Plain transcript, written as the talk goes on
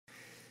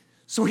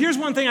So here's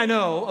one thing I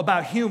know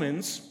about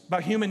humans,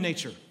 about human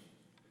nature.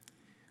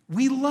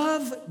 We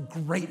love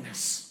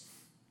greatness.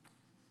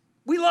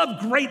 We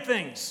love great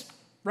things,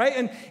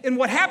 right? And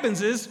what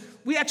happens is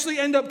we actually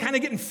end up kind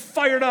of getting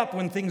fired up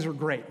when things are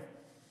great.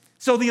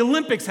 So the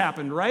Olympics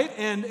happened, right?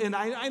 And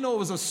I know it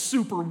was a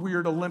super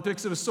weird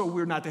Olympics. It was so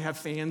weird not to have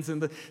fans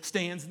in the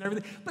stands and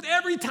everything. But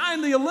every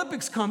time the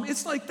Olympics come,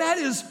 it's like that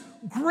is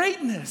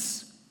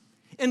greatness.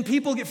 And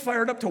people get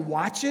fired up to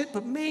watch it.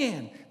 But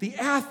man, the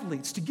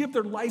athletes, to give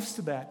their lives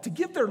to that, to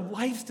give their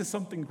lives to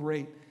something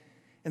great.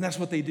 And that's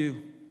what they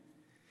do.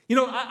 You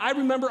know, I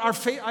remember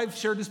I've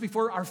shared this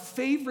before, our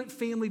favorite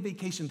family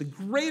vacation, the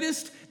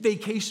greatest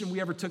vacation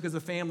we ever took as a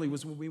family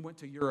was when we went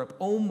to Europe.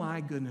 Oh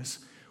my goodness.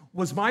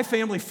 Was my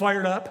family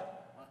fired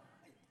up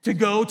to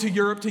go to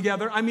Europe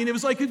together? I mean, it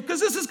was like,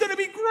 because this is going to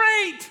be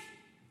great.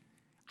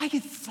 I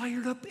get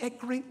fired up at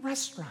great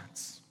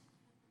restaurants,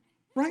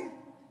 right?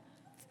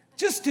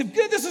 This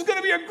is going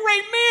to be a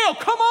great meal.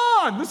 Come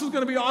on. This is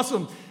going to be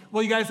awesome.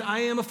 Well, you guys, I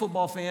am a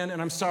football fan,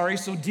 and I'm sorry,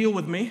 so deal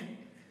with me.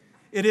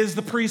 It is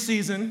the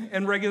preseason,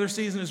 and regular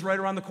season is right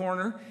around the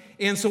corner.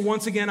 And so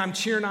once again, I'm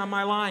cheering on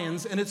my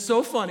Lions, and it's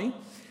so funny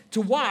to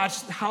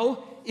watch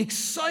how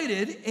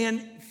excited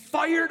and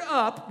fired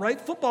up, right,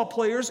 football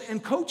players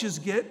and coaches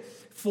get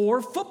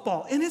for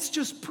football. And it's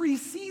just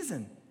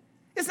preseason.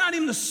 It's not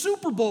even the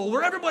Super Bowl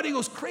where everybody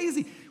goes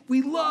crazy.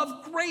 We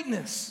love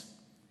greatness.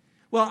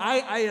 Well,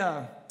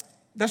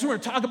 that's what we're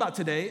going to talk about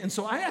today. And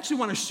so I actually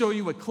want to show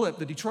you a clip.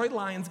 The Detroit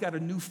Lions got a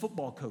new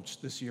football coach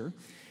this year.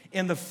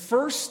 And the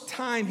first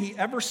time he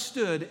ever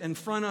stood in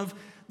front of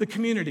the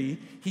community,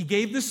 he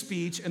gave this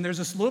speech, and there's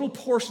this little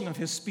portion of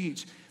his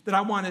speech that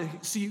I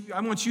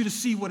want you to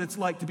see what it's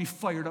like to be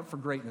fired up for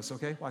greatness,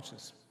 okay? Watch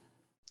this.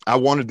 I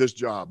wanted this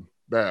job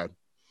bad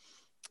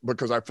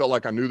because I felt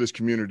like I knew this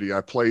community.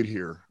 I played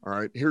here, all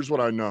right? Here's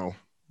what I know.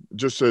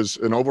 Just as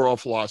an overall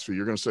philosophy,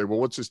 you're going to say, well,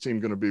 what's this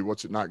team going to be?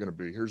 What's it not going to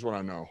be? Here's what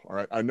I know, all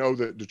right? I know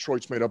that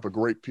Detroit's made up of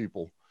great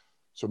people,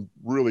 some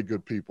really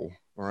good people,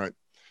 all right?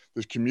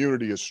 This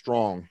community is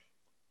strong.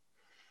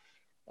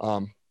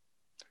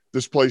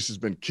 This place has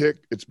been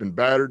kicked, it's been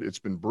battered, it's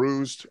been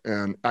bruised,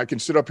 and I can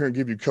sit up here and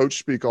give you coach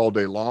speak all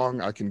day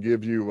long. I can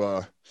give you,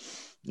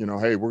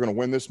 hey, we're going to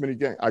win this many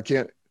games. I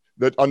can't.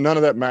 None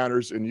of that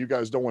matters, and you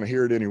guys don't want to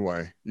hear it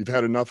anyway. You've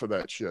had enough of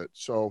that shit.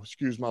 So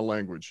excuse my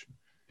language.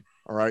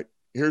 All right.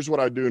 Here's what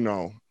I do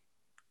know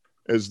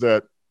is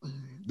that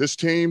this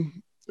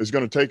team is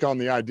going to take on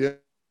the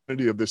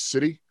identity of this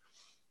city.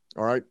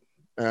 All right.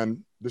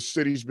 And this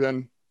city's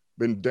been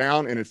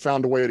down, and it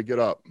found a way to get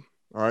up.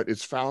 All right.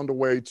 It's found a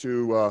way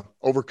to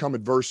overcome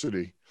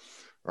adversity.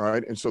 All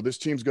right. And so this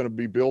team's going to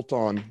be built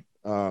on,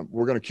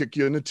 we're going to kick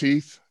you in the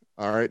teeth.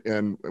 All right.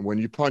 And when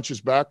you punch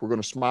us back, we're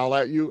going to smile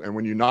at you. And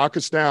when you knock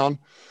us down,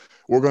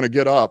 we're going to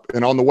get up.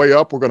 And on the way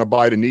up, we're going to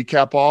bite a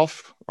kneecap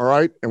off. All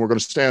right. And we're going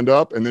to stand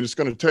up. And then it's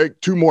going to take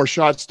 2 more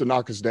shots to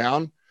knock us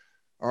down.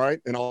 All right.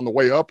 And on the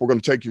way up, we're going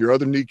to take your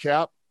other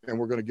kneecap, and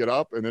we're going to get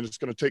up. And then it's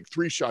going to take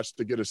 3 shots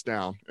to get us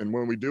down. And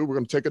when we do, we're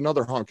going to take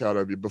another hunk out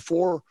of you.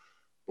 Before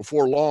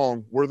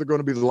long, we're going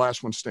to be the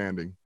last one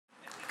standing.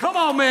 Come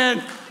on, man.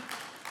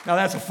 Now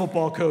that's a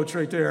football coach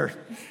right there.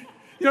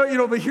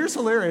 But here's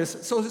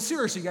hilarious. So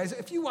seriously, guys,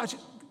 if you watch it,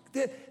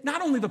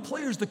 not only the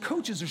players, the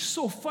coaches are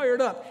so fired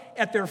up.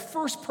 At their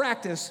first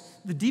practice,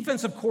 the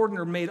defensive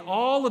coordinator made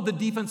all of the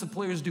defensive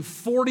players do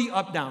 40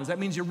 up downs. That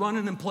means you're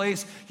running in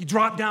place, you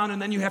drop down, and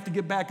then you have to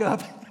get back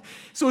up.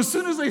 So as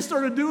soon as they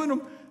started doing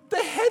them, the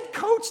head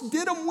coach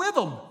did them with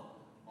them.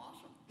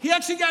 He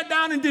actually got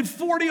down and did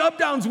 40 up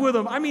downs with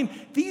them. I mean,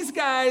 these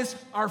guys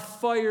are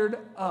fired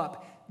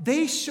up.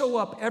 They show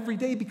up every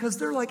day because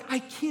they're like, I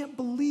can't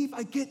believe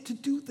I get to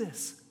do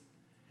this.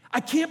 I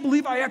can't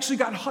believe I actually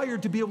got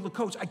hired to be able to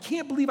coach. I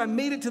can't believe I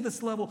made it to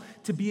this level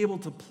to be able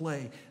to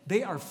play.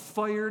 They are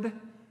fired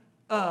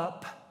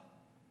up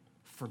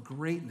for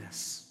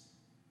greatness.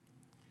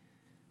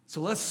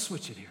 So let's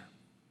switch it here.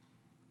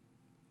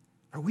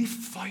 Are we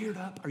fired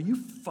up? Are you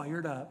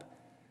fired up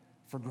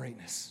for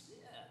greatness?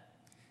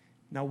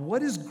 Now,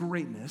 what is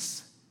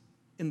greatness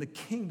in the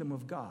kingdom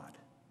of God?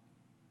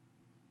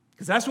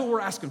 Because that's what we're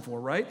asking for,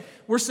 right?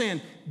 We're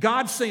saying,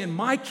 God's saying,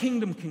 my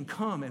kingdom can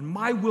come and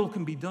my will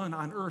can be done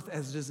on earth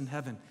as it is in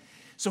heaven.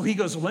 So he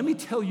goes, well, let me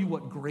tell you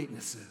what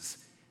greatness is.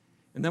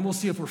 And then we'll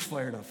see if we're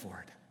fired up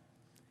for it.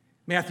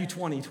 Matthew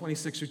 20,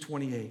 26 through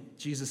 28,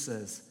 Jesus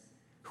says,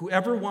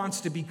 whoever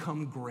wants to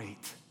become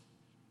great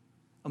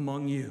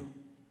among you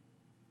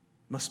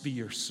must be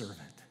your servant.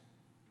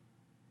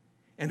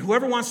 And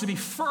whoever wants to be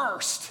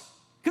first,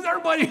 because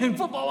everybody in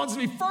football wants to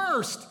be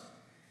first,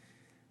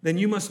 then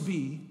you must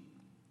be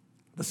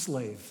the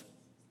slave.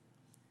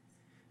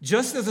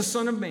 Just as the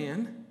Son of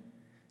Man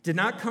did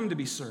not come to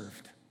be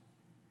served,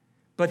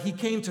 but he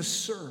came to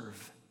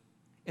serve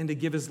and to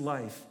give his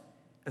life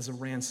as a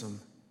ransom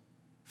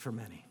for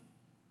many.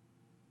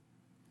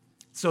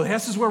 So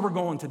this is where we're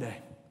going today.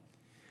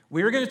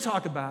 We're going to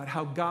talk about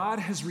how God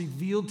has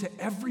revealed to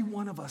every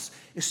one of us,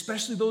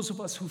 especially those of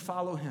us who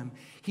follow him.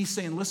 He's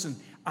saying, listen,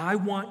 I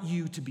want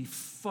you to be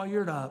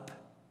fired up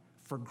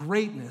for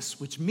greatness,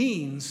 which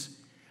means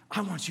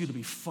I want you to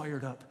be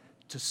fired up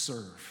to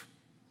serve.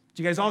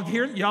 Do you guys all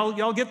hear?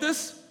 Y'all get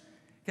this?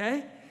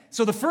 Okay?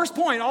 So the first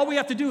point, all we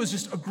have to do is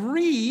just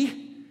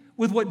agree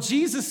with what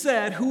Jesus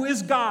said, who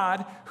is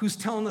God, who's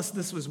telling us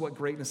this was what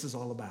greatness is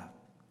all about.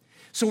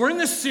 So we're in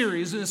this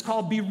series, and it's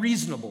called Be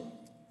Reasonable.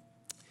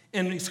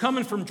 And it's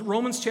coming from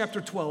Romans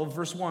chapter 12,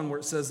 verse 1, where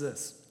it says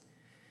this.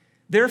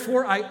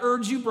 Therefore, I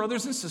urge you,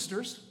 brothers and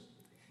sisters,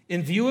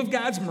 in view of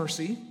God's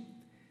mercy,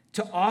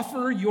 to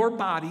offer your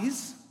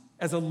bodies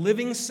as a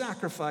living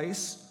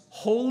sacrifice,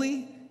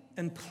 holy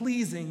and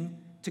pleasing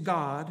to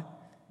God.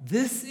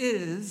 This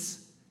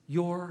is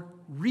your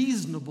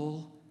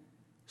reasonable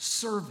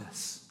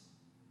service,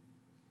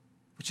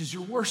 which is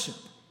your worship.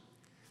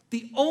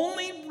 The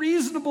only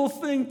reasonable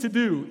thing to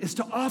do is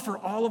to offer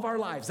all of our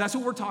lives. That's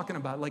what we're talking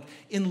about. Like,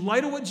 in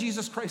light of what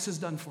Jesus Christ has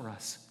done for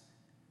us,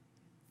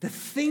 to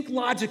think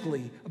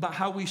logically about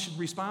how we should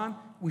respond,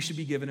 we should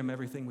be giving him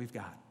everything we've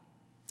got.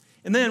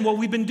 And then what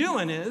we've been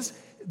doing is,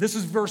 this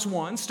is verse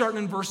 1, starting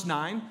in verse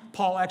 9,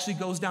 Paul actually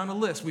goes down a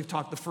list. We've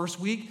talked the first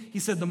week. He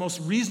said the most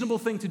reasonable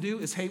thing to do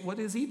is hate what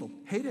is evil.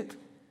 Hate it.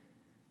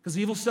 Because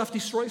evil stuff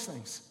destroys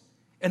things.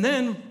 And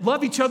then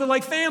love each other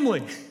like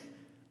family.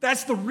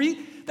 That's the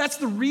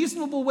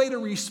reasonable way to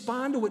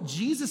respond to what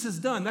Jesus has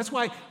done. That's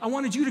why I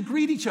wanted you to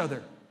greet each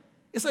other.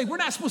 It's like we're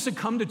not supposed to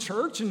come to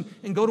church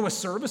and go to a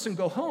service and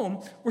go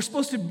home. We're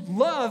supposed to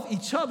love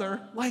each other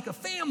like a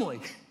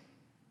family,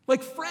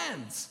 like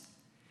friends.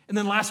 And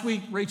then last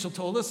week, Rachel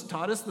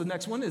taught us the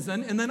next one is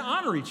then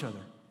honor each other.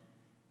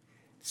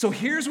 So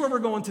here's where we're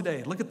going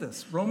today. Look at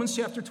this. Romans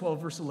chapter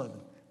 12, verse 11.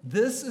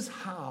 This is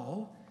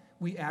how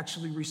we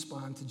actually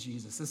respond to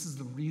Jesus. This is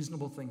the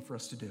reasonable thing for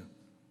us to do.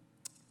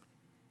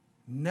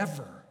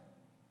 Never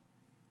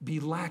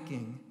be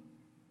lacking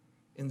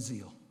in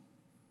zeal.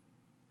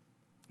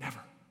 Never.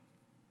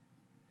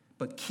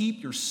 But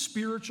keep your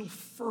spiritual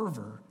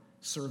fervor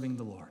serving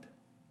the Lord.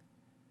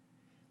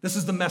 This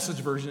is the Message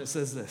version. It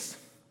says this.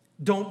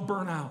 Don't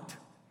burn out.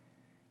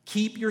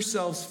 Keep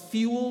yourselves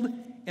fueled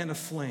and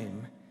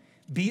aflame.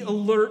 Be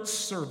alert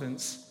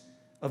servants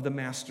of the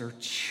Master,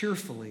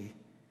 cheerfully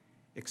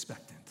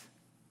expectant.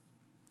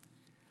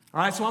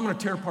 All right, so I'm going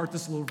to tear apart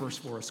this little verse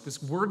for us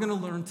because we're going to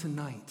learn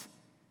tonight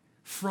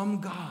from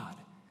God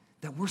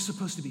that we're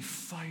supposed to be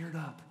fired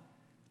up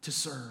to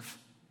serve.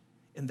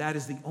 And that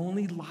is the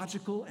only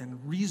logical and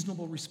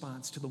reasonable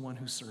response to the one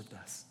who served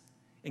us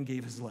and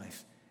gave his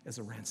life as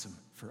a ransom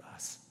for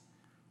us.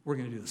 We're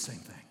going to do the same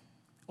thing.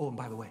 Oh, and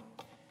by the way,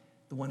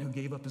 the one who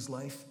gave up his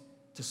life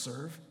to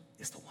serve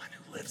is the one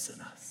who lives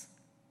in us.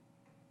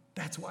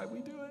 That's why we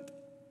do it.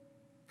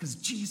 Because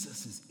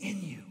Jesus is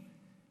in you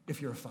if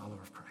you're a follower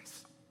of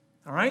Christ.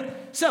 All right?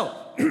 So,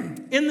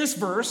 in this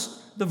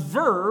verse, the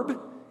verb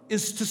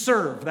is to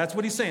serve. That's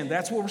what he's saying.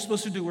 That's what we're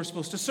supposed to do. We're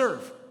supposed to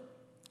serve.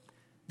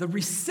 The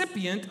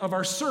recipient of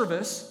our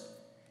service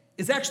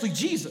is actually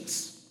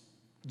Jesus.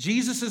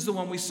 Jesus is the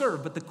one we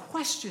serve. But the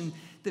question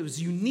that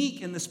was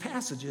unique in this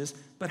passage is,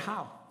 but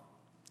how?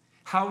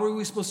 How are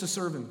we supposed to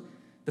serve him?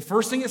 The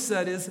first thing it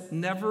said is,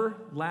 never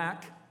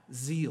lack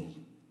zeal.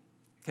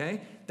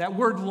 Okay? That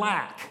word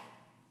lack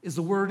is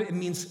the word, it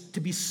means to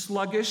be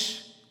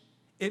sluggish,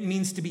 it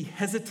means to be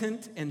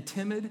hesitant and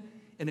timid,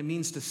 and it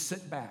means to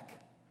sit back.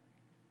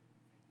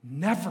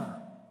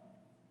 Never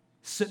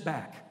sit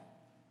back.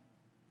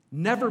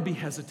 Never be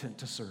hesitant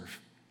to serve.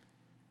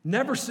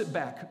 Never sit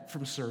back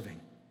from serving.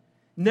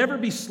 Never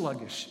be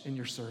sluggish in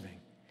your serving.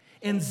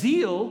 And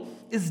zeal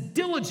is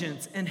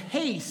diligence and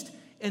haste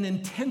and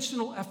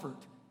intentional effort.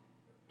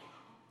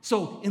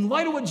 So, in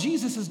light of what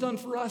Jesus has done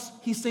for us,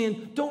 he's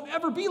saying, don't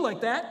ever be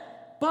like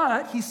that.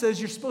 But he says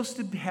you're supposed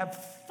to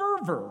have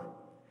fervor.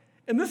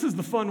 And this is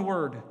the fun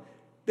word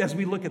as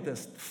we look at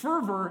this.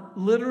 Fervor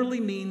literally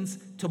means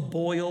to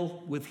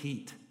boil with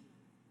heat.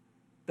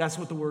 That's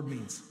what the word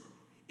means.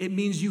 It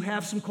means you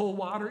have some cold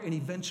water and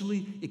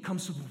eventually it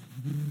comes to...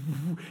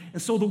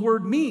 And so the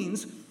word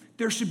means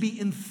there should be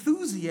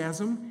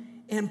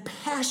enthusiasm and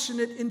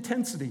passionate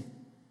intensity.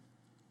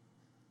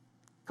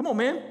 Come on,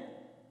 man.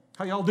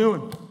 How y'all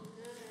doing?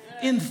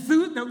 And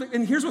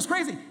here's what's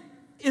crazy.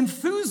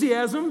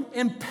 Enthusiasm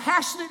and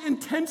passionate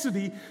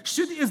intensity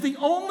is the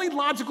only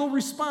logical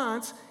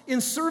response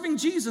in serving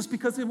Jesus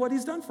because of what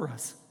he's done for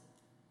us.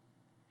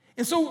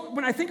 And so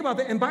when I think about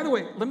that, and by the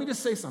way, let me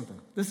just say something.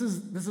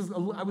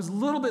 I was a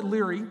little bit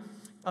leery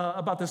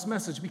about this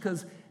message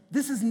because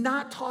this is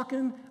not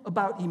talking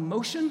about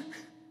emotion.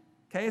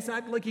 Okay, it's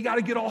not like you got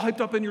to get all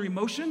hyped up in your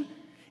emotion.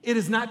 It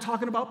is not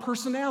talking about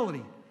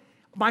personality.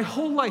 My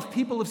whole life,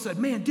 people have said,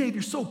 man, Dave,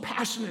 you're so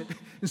passionate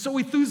and so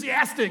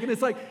enthusiastic. And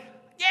it's like,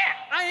 yeah,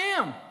 I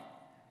am.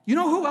 You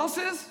know who else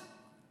is?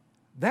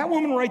 That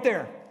woman right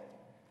there.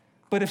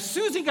 But if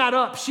Susie got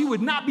up, she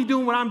would not be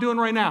doing what I'm doing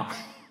right now.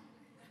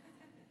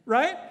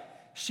 Right?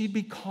 She'd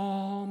be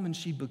calm and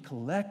she'd be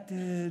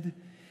collected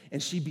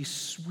and she'd be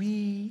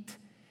sweet.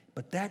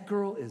 But that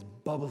girl is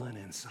bubbling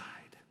inside.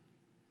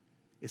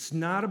 It's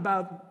not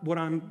about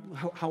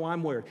how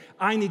I'm wired.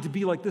 I need to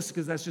be like this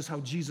because that's just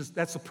how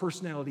that's the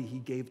personality he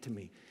gave to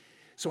me.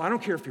 So I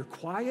don't care if you're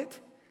quiet.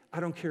 I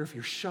don't care if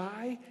you're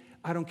shy.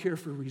 I don't care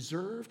if you're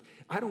reserved.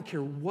 I don't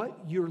care what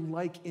you're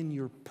like in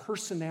your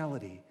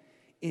personality.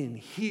 In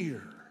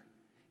here,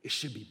 it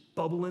should be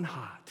bubbling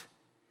hot.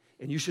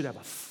 And you should have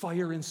a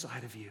fire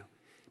inside of you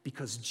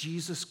because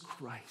Jesus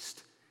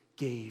Christ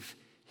gave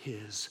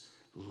his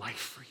life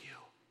for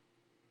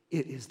you.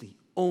 It is the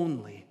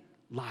only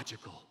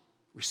logical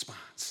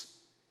response.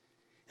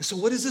 And so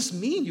what does this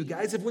mean, you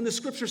guys, if when the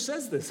scripture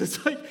says this?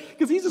 It's like,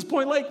 because he's just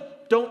point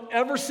like, don't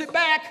ever sit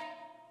back,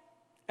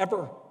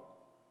 ever.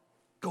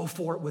 Go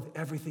for it with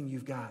everything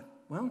you've got.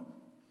 Well,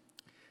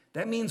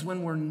 that means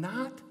when we're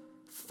not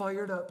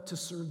fired up to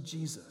serve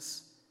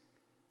Jesus,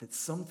 that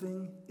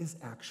something is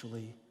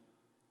actually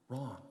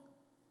wrong.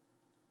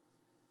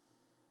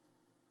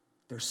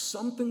 There's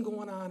something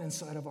going on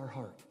inside of our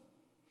heart.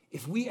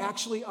 If we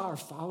actually are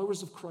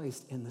followers of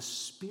Christ and the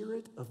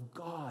Spirit of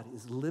God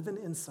is living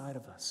inside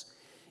of us,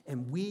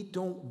 and we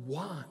don't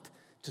want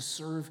to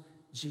serve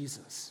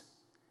Jesus,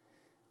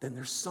 then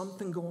there's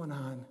something going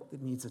on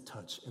that needs a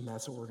touch, and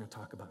that's what we're going to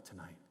talk about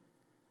tonight.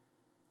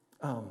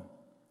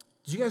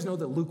 Did you guys know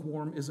that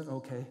lukewarm isn't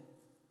okay?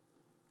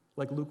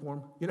 Like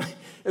lukewarm? You know,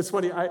 it's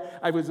funny,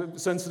 I was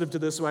sensitive to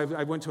this, so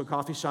I went to a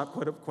coffee shop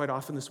quite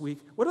often this week.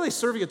 What are they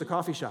serving at the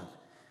coffee shop?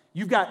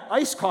 You've got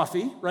iced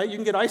coffee, right? You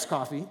can get iced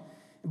coffee.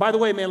 By the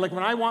way, man, like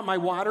when I want my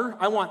water,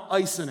 I want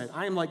ice in it.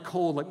 I am like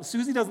cold. Like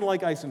Susie doesn't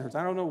like ice in hers.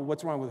 I don't know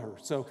what's wrong with her.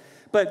 So,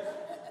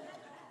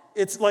 but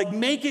it's like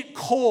make it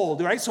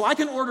cold, right? So I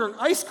can order an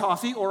iced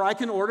coffee or I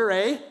can order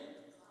a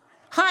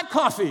hot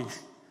coffee.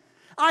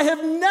 I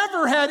have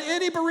never had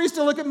any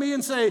barista look at me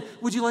and say,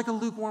 would you like a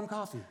lukewarm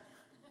coffee?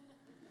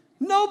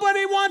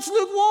 Nobody wants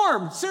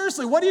lukewarm.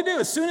 Seriously, what do?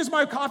 As soon as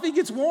my coffee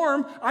gets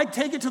warm, I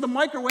take it to the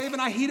microwave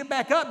and I heat it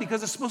back up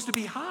because it's supposed to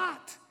be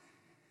hot.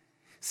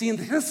 See, and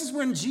this is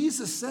when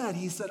Jesus said,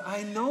 he said,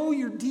 I know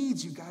your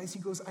deeds, you guys. He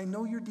goes, I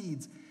know your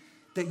deeds,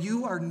 that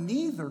you are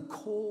neither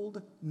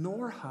cold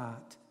nor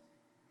hot,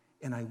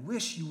 and I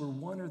wish you were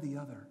one or the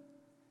other.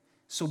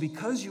 So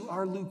because you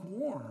are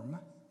lukewarm,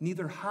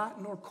 neither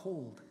hot nor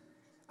cold,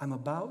 I'm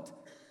about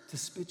to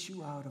spit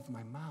you out of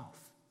my mouth.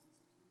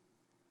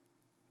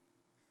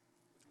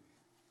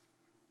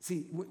 See,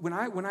 when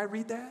I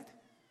read that,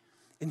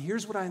 and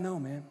here's what I know,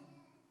 man.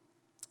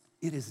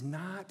 It is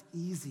not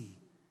easy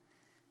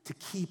to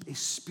keep a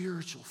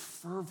spiritual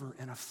fervor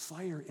and a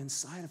fire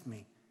inside of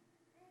me.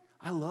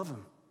 I love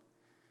him,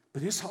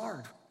 but it's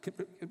hard.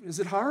 Is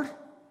it hard?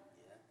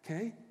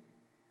 Okay.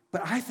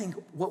 But I think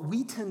what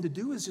we tend to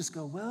do is just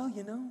go, well,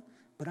 you know,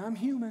 but I'm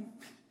human.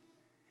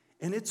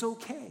 And it's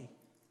okay.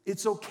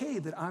 It's okay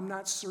that I'm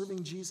not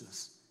serving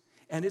Jesus.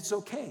 And it's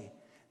okay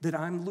that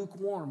I'm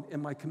lukewarm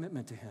in my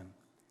commitment to him.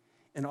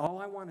 And all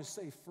I want to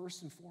say,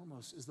 first and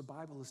foremost, is the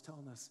Bible is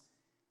telling us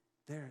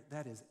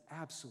that is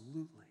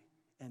absolutely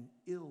an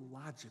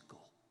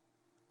illogical,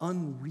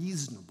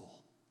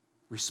 unreasonable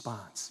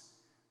response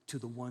to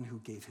the one who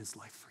gave his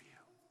life for you.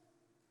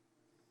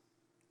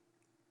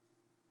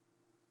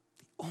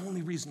 The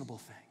only reasonable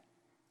thing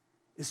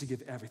is to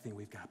give everything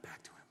we've got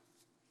back to him.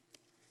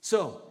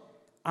 So,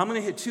 I'm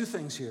going to hit two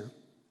things here.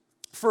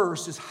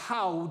 First is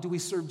how do we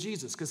serve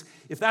Jesus? Because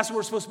if that's what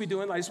we're supposed to be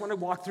doing, I just want to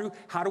walk through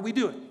how do we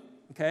do it,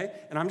 okay?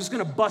 And I'm just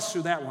going to bust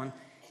through that one.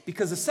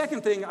 Because the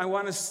second thing I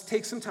want to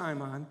take some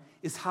time on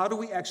is how do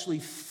we actually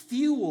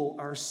fuel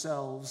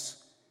ourselves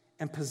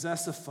and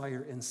possess a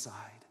fire inside?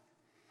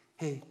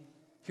 Hey,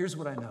 here's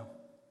what I know.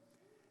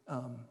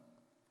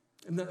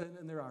 And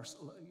there are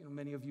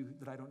many of you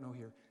that I don't know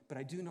here, but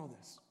I do know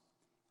this.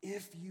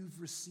 If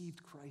you've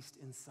received Christ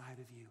inside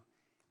of you,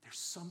 there's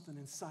something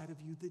inside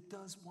of you that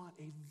does want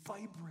a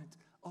vibrant,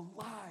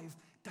 alive,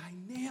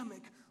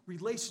 dynamic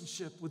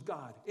relationship with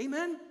God.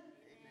 Amen? Amen.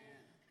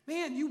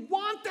 Man, you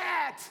want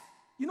that.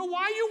 You know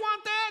why you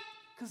want that?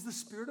 Because the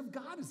Spirit of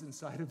God is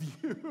inside of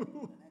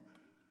you.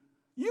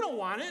 You don't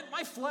want it.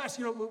 My flesh,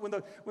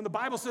 when the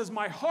Bible says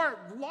my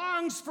heart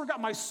longs for God,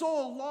 my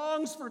soul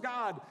longs for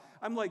God,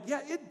 I'm like,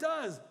 yeah, it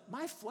does.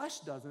 My flesh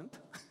doesn't.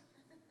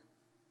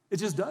 It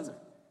just doesn't.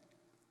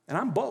 And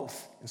I'm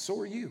both, and so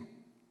are you.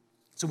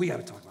 So we got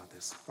to talk about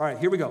this. All right,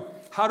 here we go.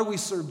 How do we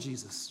serve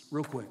Jesus?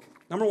 Real quick.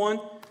 Number one,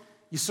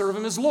 you serve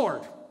him as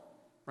Lord,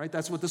 right?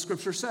 That's what the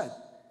scripture said.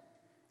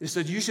 It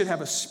said you should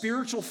have a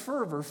spiritual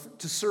fervor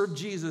to serve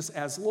Jesus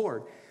as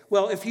Lord.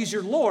 Well, if he's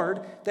your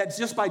Lord, that's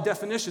just by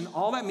definition,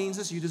 all that means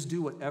is you just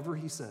do whatever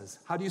he says.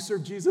 How do you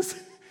serve Jesus?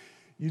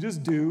 You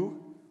just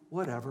do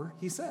whatever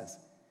he says.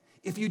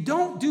 If you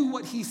don't do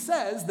what he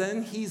says,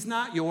 then he's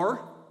not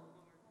your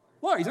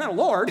Lord. He's not a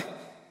Lord.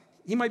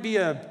 He might be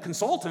a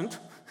consultant,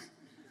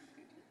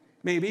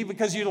 maybe,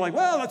 because you're like,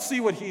 well, let's see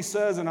what he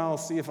says, and I'll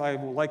see if I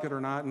will like it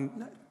or not.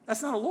 And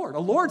that's not a Lord. A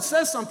Lord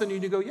says something,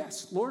 and you go,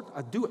 yes, Lord,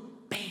 I'll do it.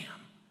 Bam.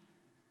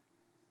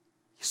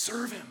 You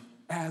serve him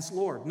as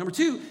Lord. Number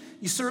two,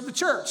 you serve the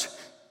church.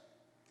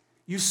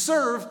 You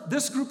serve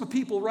this group of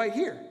people right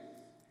here.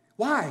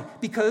 Why?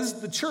 Because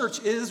the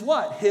church is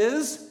what?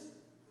 His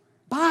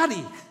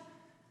body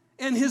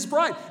and his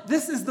bride.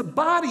 This is the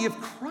body of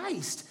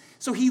Christ.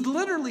 So he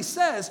literally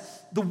says,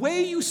 the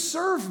way you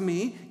serve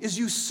me is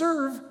you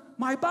serve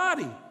my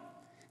body.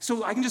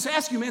 So I can just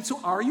ask you, man,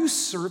 so are you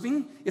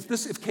serving, if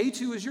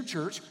K2 is your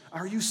church,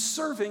 are you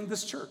serving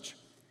this church?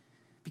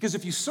 Because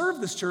if you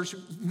serve this church,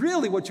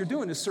 really what you're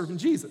doing is serving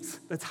Jesus.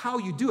 That's how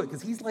you do it,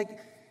 because he's like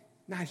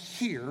not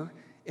here,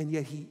 and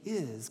yet he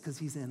is, because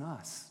he's in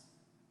us.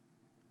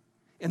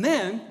 And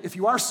then, if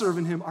you are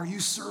serving him, are you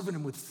serving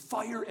him with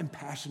fire and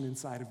passion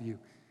inside of you?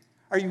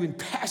 Are you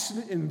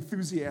passionate and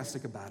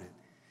enthusiastic about it?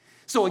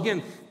 So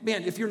again,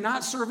 man, if you're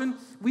not serving,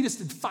 we just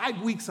did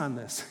 5 weeks on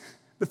this.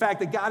 The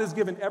fact that God has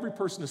given every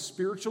person a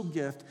spiritual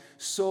gift,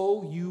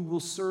 so you will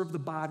serve the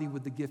body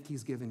with the gift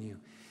he's given you.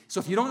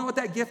 So if you don't know what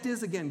that gift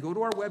is, again, go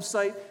to our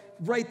website.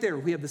 Right there,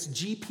 we have this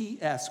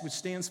GPS, which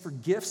stands for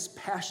Gifts,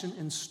 Passion,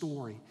 and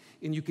Story.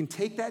 And you can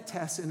take that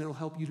test, and it'll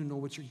help you to know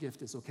what your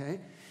gift is,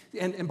 okay?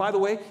 And by the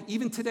way,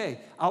 even today,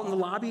 out in the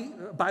lobby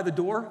by the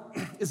door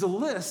is a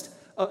list,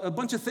 a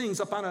bunch of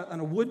things up on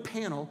a wood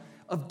panel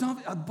of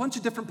a bunch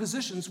of different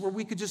positions where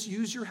we could just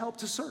use your help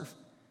to serve.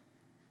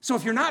 So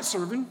if you're not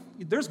serving,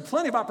 there's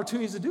plenty of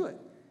opportunities to do it.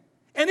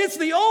 And it's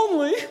the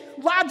only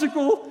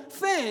logical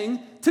thing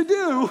to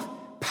do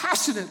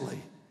passionately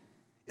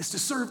is to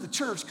serve the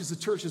church, because the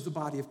church is the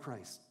body of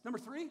Christ. Number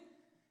 3,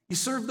 you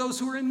serve those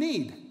who are in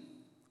need.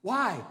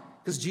 Why?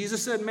 Because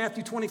Jesus said in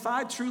Matthew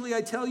 25, truly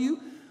I tell you,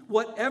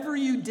 whatever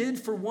you did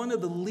for one of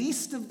the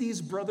least of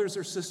these brothers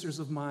or sisters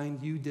of mine,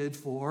 you did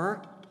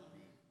for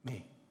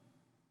me.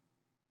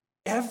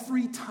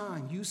 Every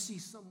time you see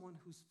someone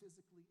who's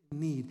physically in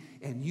need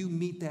and you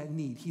meet that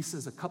need, he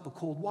says a cup of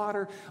cold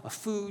water, a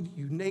food,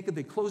 you naked,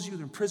 they close you,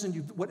 they're in prison,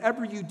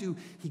 whatever you do,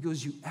 he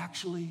goes, you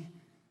actually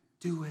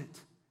do it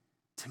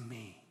to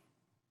me.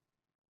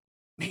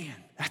 Man,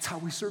 that's how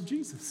we serve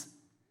Jesus.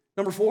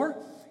 Number 4,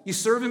 you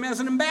serve him as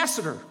an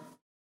ambassador.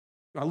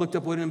 I looked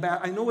up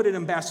I know what an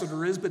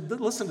ambassador is, but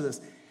listen to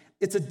this.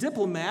 It's a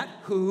diplomat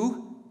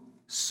who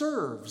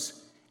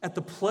serves at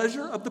the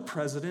pleasure of the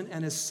president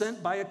and is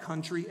sent by a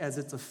country as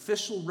its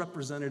official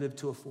representative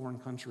to a foreign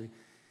country.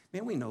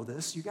 Man, we know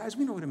this. You guys,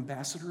 we know what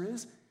ambassador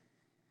is.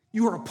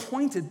 You are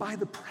appointed by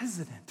the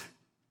president.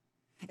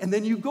 And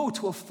then you go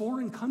to a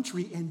foreign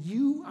country and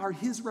you are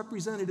his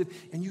representative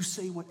and you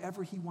say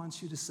whatever he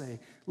wants you to say.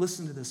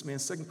 Listen to this, man,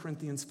 2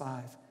 Corinthians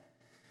 5.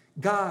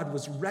 God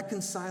was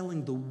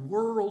reconciling the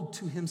world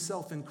to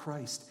himself in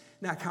Christ,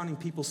 not counting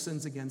people's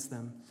sins against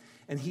them.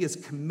 And he has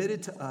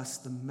committed to us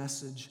the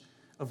message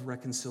of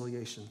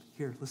reconciliation.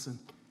 Here, listen.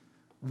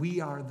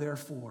 We are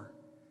therefore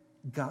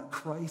God,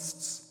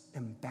 Christ's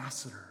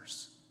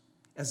ambassadors,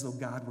 as though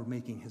God were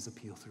making his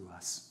appeal through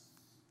us.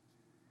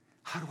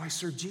 How do I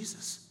serve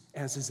Jesus?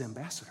 As his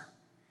ambassador.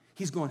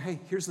 He's going, hey,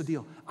 here's the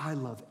deal. I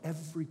love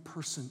every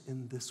person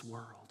in this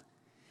world.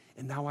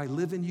 And now I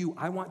live in you.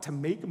 I want to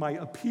make my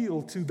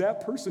appeal to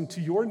that person,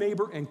 to your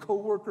neighbor and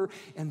coworker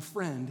and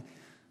friend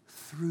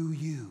through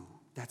you.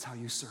 That's how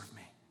you serve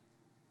me.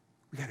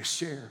 We got to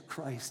share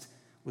Christ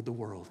with the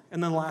world.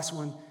 And then the last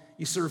one,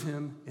 you serve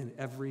him in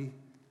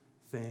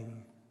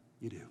everything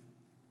you do.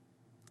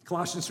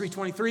 Colossians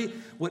 3:23,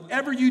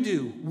 whatever you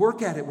do,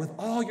 work at it with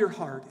all your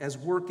heart as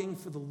working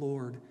for the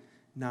Lord,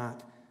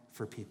 not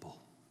for people.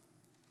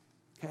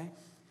 Okay?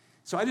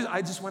 So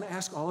I just want to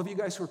ask all of you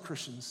guys who are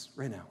Christians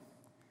right now,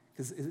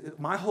 because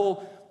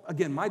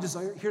my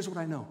desire, here's what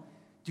I know.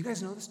 Do you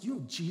guys know this? Do you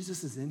know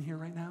Jesus is in here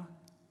right now?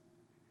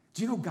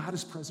 Do you know God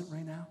is present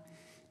right now?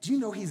 Do you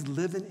know he's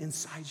living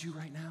inside you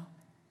right now?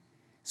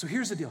 So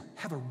here's the deal.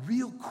 Have a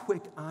real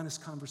quick,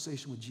 honest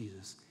conversation with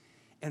Jesus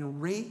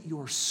and rate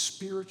your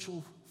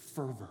spiritual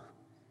fervor.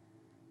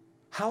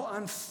 How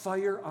on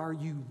fire are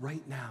you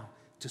right now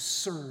to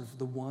serve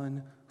the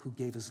one who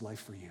gave his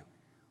life for you?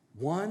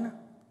 1,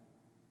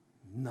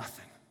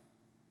 nothing.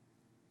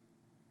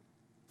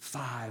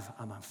 5,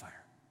 I'm on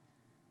fire.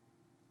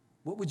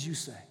 What would you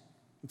say?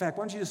 In fact,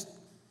 why don't you just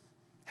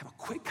have a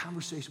quick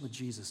conversation with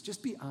Jesus?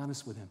 Just be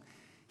honest with him.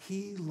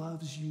 He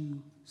loves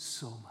you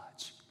so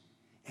much,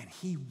 and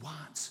he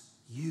wants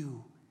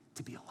you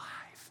to be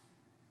alive.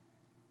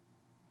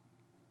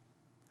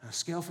 On a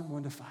scale from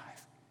 1 to 5,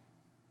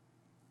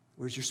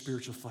 where's your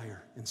spiritual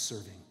fire in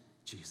serving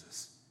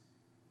Jesus?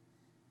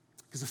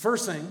 Because the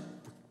first thing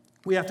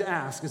we have to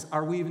ask is,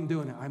 are we even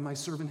doing it? Am I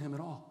serving him at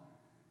all?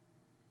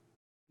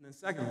 And then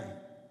secondly,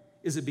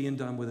 is it being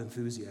done with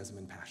enthusiasm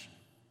and passion?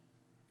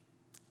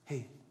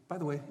 Hey, by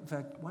the way, in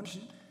fact, why don't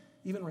you,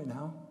 even right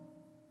now,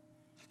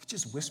 you could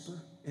just whisper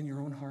in your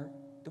own heart.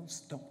 Don't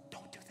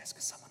do this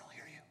because someone will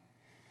hear you.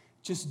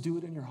 Just do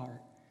it in your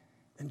heart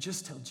and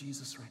just tell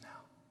Jesus right now,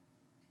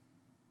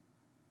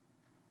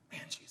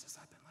 man, Jesus,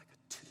 I've been like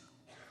a 2.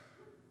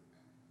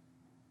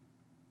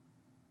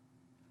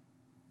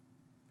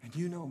 And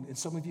you know, and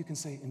some of you can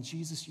say, and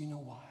Jesus, you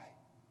know why.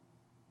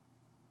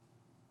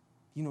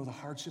 You know the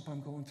hardship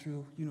I'm going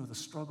through. You know the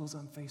struggles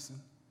I'm facing.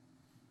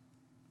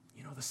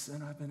 You know the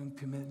sin I've been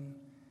committing.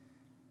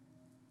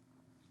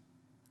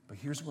 But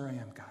here's where I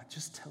am, God.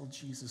 Just tell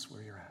Jesus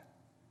where you're at.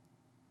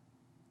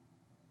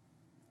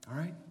 All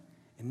right?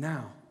 And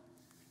now,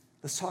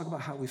 let's talk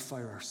about how we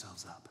fire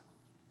ourselves up.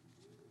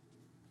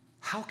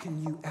 How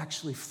can you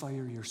actually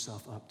fire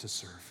yourself up to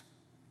serve?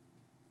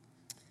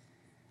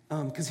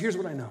 Because here's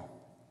what I know.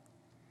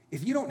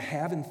 if you don't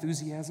have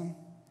enthusiasm,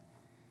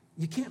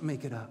 you can't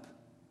make it up,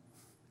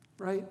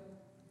 right?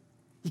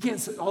 You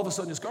can't all of a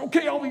sudden just go,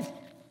 okay, I'll be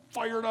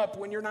fired up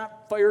when you're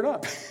not fired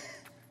up.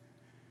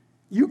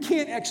 You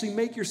can't actually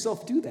make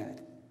yourself do that.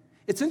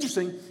 It's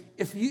interesting,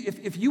 if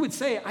you would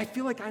say, I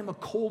feel like I'm a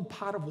cold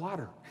pot of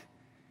water.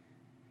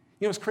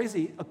 You know, it's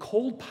crazy. A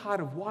cold pot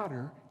of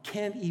water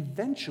can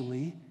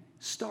eventually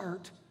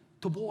start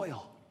to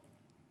boil.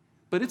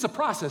 But it's a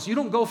process. You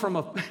don't go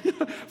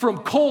from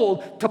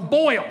cold to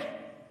boil,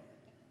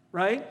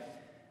 right?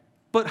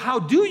 But how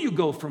do you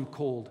go from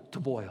cold to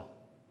boil?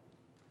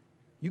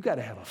 You got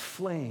to have a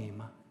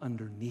flame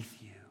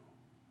underneath you.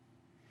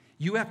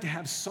 You have to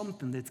have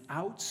something that's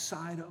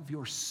outside of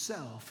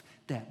yourself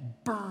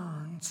that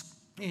burns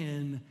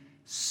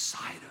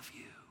inside of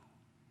you.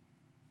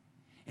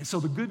 And so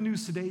the good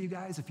news today, you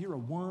guys, if you're a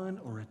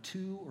 1 or a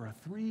 2 or a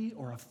 3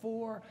 or a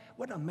 4,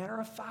 what doesn't matter,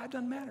 a 5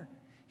 doesn't matter.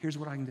 Here's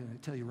what I can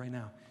tell you right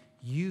now.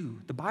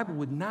 The Bible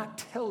would not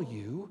tell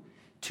you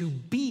to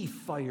be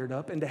fired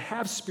up and to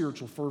have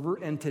spiritual fervor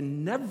and to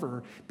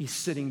never be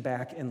sitting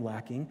back and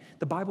lacking.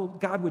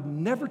 God would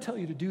never tell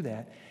you to do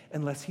that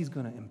unless he's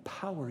going to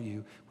empower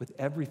you with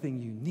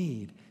everything you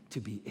need to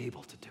be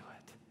able to do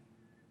it.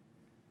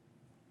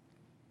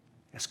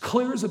 As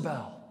clear as a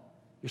bell,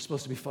 you're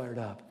supposed to be fired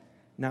up.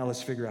 Now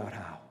let's figure out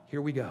how.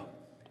 Here we go.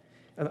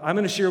 I'm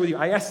going to share with you,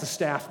 I asked the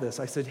staff this.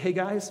 I said, hey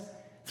guys,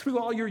 through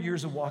all your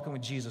years of walking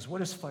with Jesus, what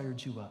has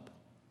fired you up?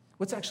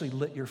 What's actually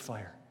lit your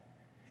fire?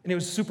 And it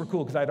was super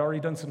cool because I'd already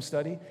done some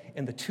study,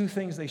 and the 2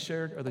 things they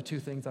shared are the 2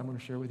 things I'm going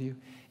to share with you.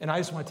 And I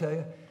just want to tell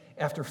you,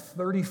 after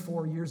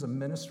 34 years of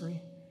ministry,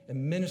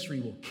 and ministry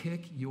will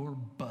kick your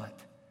butt.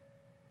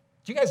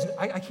 Do you guys,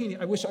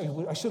 I wish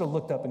I should have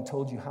looked up and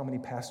told you how many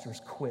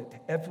pastors quit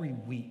every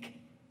week.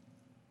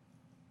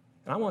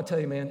 And I want to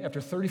tell you, man,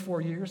 after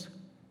 34 years,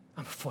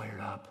 I'm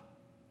fired up.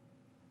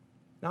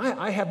 Now,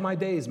 I have my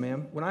days,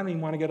 man, when I don't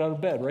even want to get out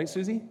of bed, right,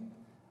 Susie?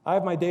 I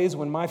have my days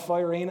when my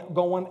fire ain't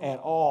going at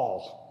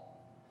all.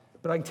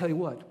 But I can tell you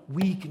what,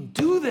 we can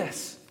do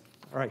this.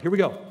 All right, here we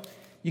go.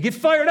 You get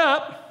fired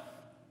up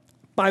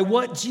by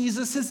what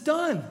Jesus has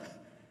done.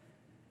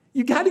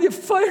 You got to get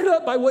fired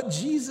up by what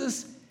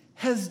Jesus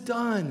has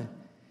done.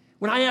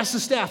 When I asked the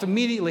staff,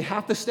 immediately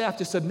half the staff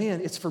just said,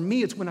 man, it's for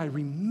me, it's when I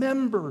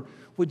remember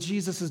what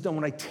Jesus has done.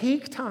 When I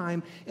take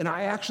time and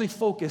I actually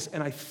focus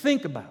and I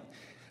think about,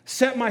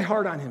 set my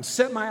heart on him,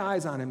 set my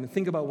eyes on him, and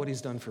think about what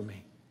he's done for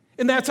me.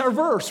 And that's our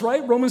verse,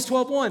 right? Romans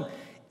 12:1.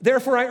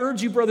 Therefore, I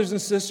urge you, brothers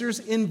and sisters,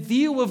 in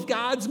view of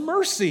God's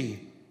mercy,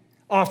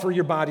 offer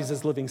your bodies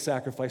as living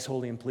sacrifice,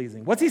 holy and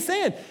pleasing. What's he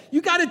saying?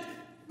 You got to,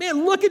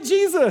 man, look at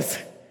Jesus.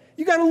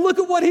 You got to look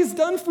at what he's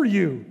done for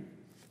you.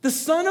 The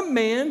Son of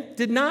Man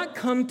did not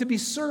come to be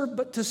served,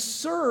 but to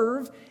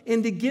serve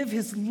and to give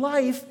his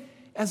life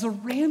as a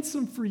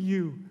ransom for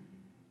you.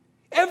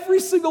 Every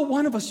single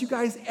one of us, you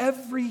guys,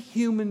 every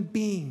human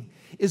being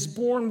is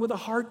born with a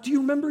heart. Do you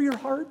remember your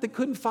heart that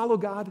couldn't follow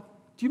God?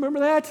 Do you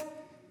remember that?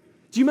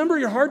 Do you remember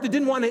your heart that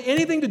didn't want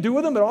anything to do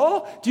with him at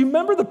all? Do you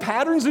remember the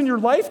patterns in your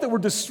life that were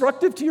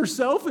destructive to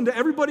yourself and to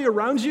everybody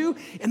around you?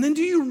 And then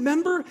do you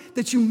remember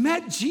that you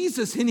met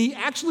Jesus and he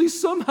actually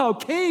somehow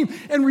came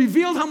and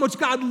revealed how much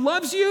God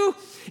loves you?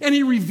 And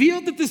he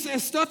revealed that this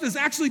stuff is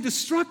actually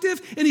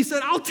destructive. And he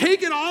said, I'll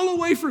take it all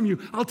away from you.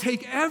 I'll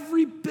take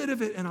every bit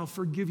of it and I'll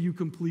forgive you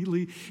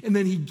completely. And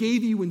then he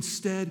gave you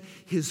instead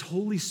his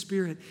Holy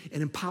Spirit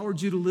and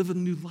empowered you to live a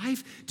new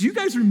life. Do you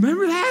guys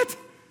remember that?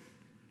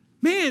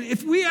 Man,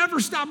 if we ever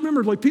stop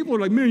remembering, like people are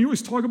like, man, you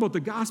always talk about the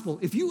gospel.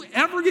 If you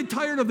ever get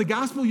tired of the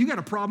gospel, you got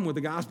a problem with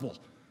the gospel.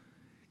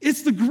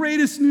 It's the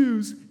greatest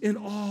news in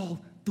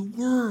all the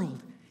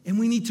world. And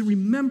we need to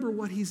remember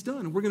what he's done.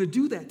 And we're going to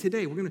do that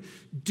today. We're going to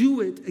do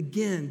it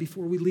again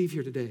before we leave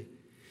here today.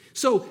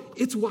 So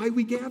it's why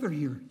we gather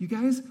here. You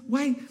guys,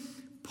 why?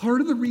 Part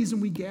of the reason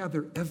we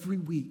gather every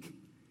week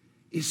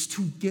is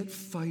to get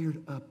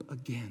fired up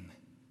again.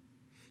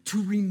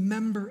 To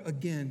remember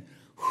again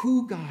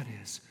who God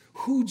is,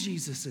 who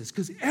Jesus is,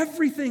 because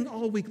everything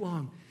all week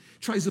long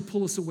tries to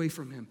pull us away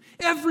from him.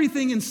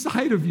 Everything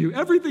inside of you,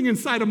 everything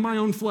inside of my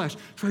own flesh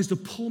tries to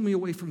pull me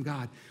away from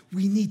God.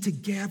 We need to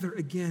gather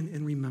again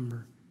and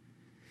remember.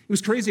 It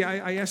was crazy.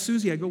 I asked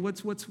Susie, I go,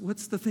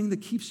 what's the thing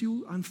that keeps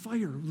you on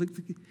fire?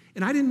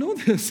 And I didn't know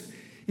this.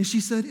 And she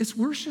said, it's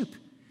worship.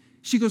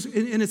 She goes,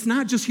 and it's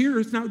not just here.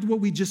 It's not what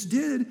we just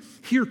did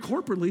here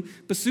corporately.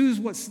 But Sue's,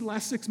 the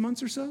last 6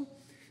 months or so?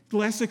 The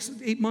last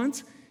 8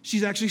 months?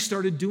 She's actually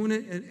started doing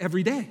it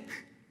every day.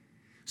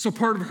 So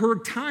part of her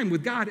time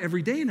with God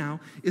every day now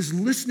is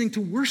listening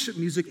to worship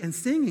music and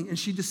singing. And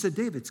she just said,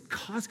 Dave,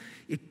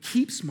 it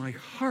keeps my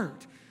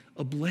heart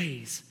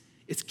ablaze.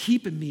 It's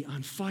keeping me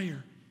on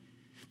fire.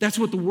 That's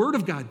what the Word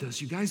of God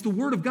does, you guys. The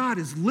Word of God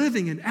is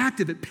living and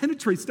active. It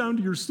penetrates down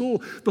to your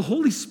soul. The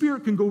Holy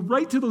Spirit can go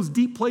right to those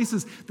deep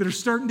places that are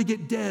starting to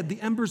get dead.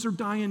 The embers are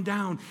dying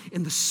down.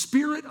 And the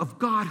Spirit of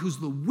God, who's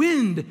the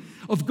wind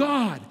of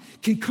God,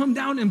 can come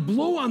down and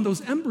blow on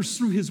those embers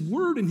through His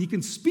Word, and He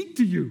can speak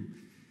to you.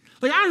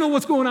 Like, I don't know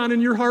what's going on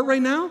in your heart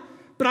right now,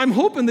 But I'm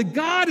hoping that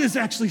God is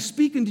actually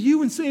speaking to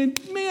you and saying,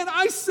 man,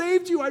 I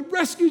saved you, I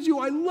rescued you,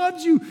 I loved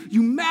you,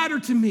 you matter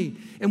to me.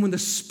 And when the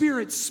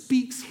Spirit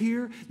speaks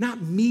here, not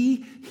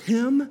me,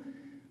 him,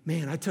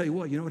 man, I tell you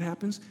what, you know what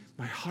happens?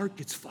 My heart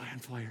gets on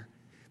fire.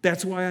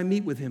 That's why I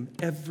meet with him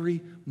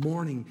every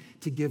morning,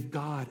 to give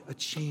God a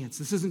chance.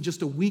 This isn't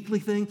just a weekly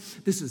thing,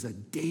 this is a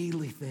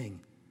daily thing.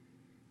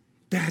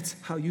 That's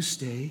how you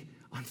stay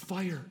on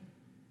fire.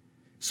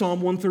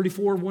 Psalm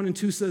 134, 1 and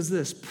 2 says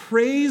this: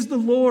 praise the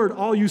Lord,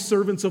 all you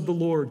servants of the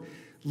Lord.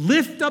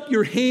 Lift up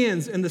your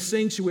hands in the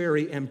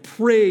sanctuary and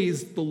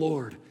praise the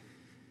Lord.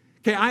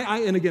 Okay,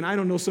 and again, I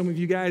don't know some of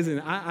you guys, and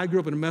I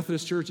grew up in a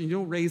Methodist church, and you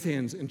don't raise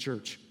hands in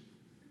church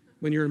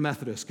when you're a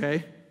Methodist,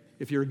 okay?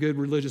 If you're a good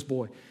religious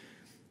boy.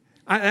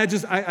 I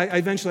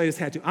eventually just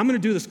had to. I'm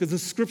going to do this because the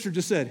scripture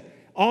just said,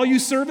 all you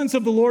servants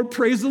of the Lord,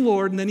 praise the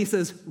Lord. And then he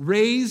says,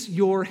 raise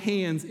your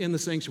hands in the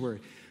sanctuary.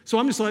 So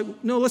I'm just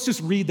like, no, let's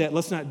just read that.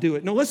 Let's not do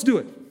it. No, let's do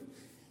it.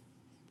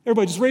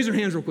 Everybody, just raise your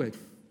hands real quick.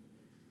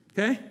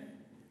 Okay?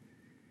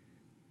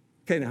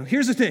 Okay, now,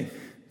 here's the thing.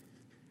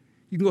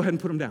 You can go ahead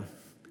and put them down.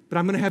 But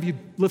I'm going to have you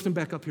lift them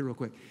back up here real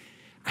quick.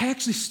 I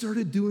actually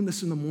started doing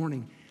this in the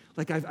morning.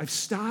 Like I've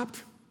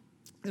stopped,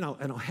 and I'll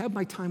have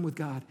my time with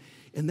God.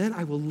 And then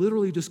I will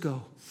literally just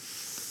go,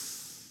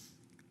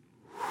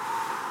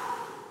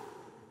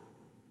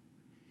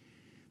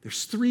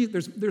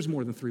 there's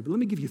more than three, but let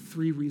me give you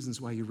 3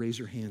 reasons why you raise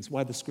your hands,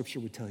 why the scripture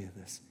would tell you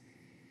this.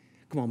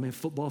 Come on, man,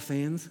 football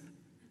fans,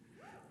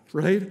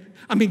 right?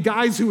 I mean,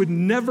 guys who would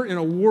never in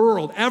a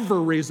world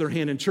ever raise their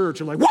hand in church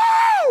are like,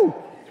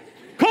 whoa,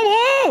 come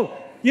on.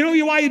 You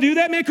know why you do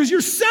that, man? Because you're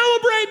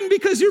celebrating,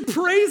 because you're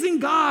praising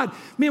God.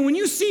 Man, when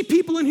you see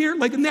people in here,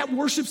 like in that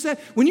worship set,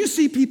 when you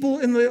see people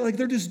like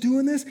they're just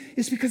doing this,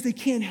 it's because they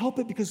can't help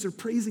it, because they're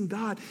praising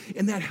God,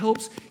 and that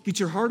helps get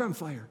your heart on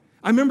fire.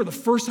 I remember the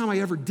first time I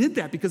ever did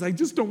that, because I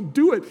just don't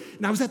do it.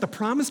 And I was at the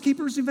Promise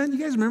Keepers event. You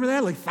guys remember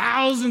that? Like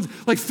thousands,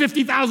 like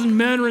 50,000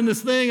 men are in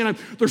this thing, and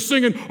they're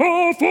singing,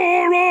 "Oh,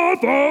 for us,"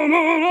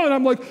 and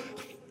I'm like,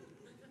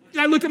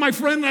 I looked at my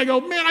friend and I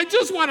go, man, I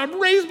just want to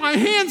raise my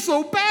hand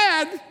so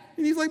bad.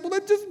 And he's like, well,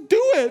 then just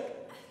do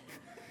it.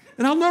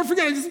 And I'll never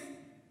forget, I just,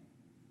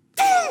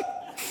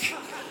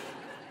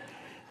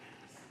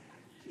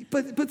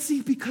 but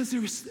see, because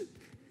there's,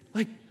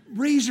 like,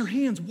 raise your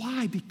hands.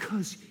 Why?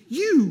 Because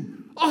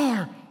you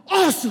are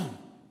awesome.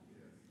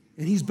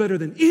 And he's better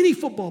than any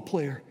football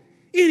player,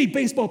 any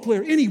baseball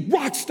player, any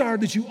rock star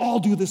that you all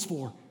do this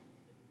for.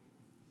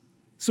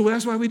 So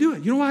that's why we do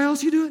it. You know why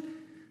else you do it?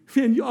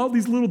 Man, all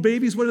these little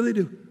babies, what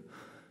do?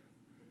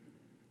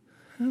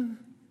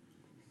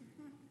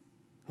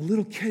 A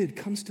little kid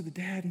comes to the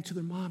dad and to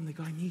their mom, and they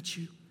go, I need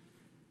you.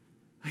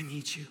 I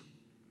need you.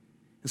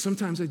 And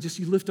sometimes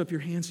you lift up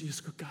your hands and you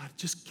just go, God,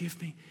 just give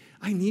me.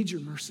 I need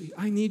your mercy.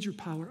 I need your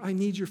power. I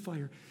need your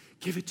fire.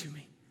 Give it to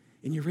me.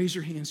 And you raise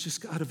your hands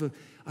just out of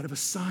a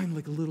sign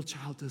like a little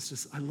child does.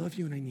 Just, I love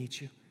you and I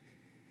need you.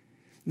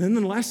 And then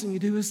the last thing you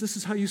do is, this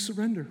is how you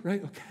surrender,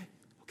 right?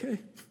 Okay,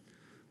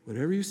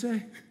 whatever you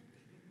say.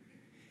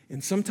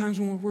 And sometimes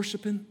when we're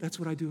worshiping, that's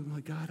what I do. I'm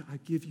like, God,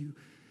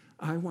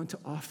 I want to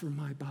offer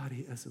my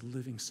body as a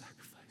living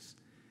sacrifice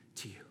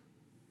to you.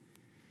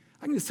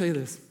 I'm going to say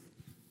this.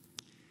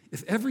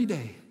 If every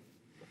day,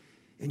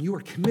 and you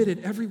are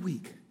committed every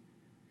week,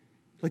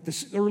 like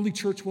the early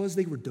church was,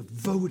 they were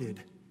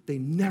devoted. They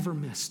never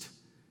missed,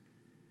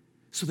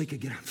 so they could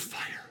get on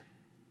fire.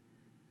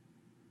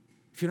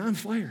 If you're not on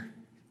fire,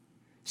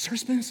 start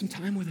spending some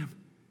time with him.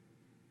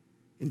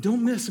 And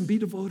don't miss, and be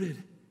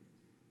devoted.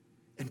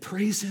 And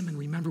praise him and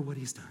remember what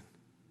he's done.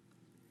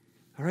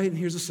 All right, and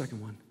here's the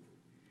second one.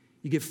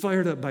 You get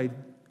fired up by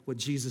what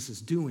Jesus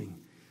is doing.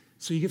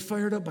 So you get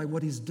fired up by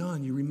what he's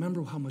done. You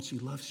remember how much he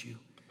loves you.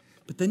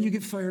 But then you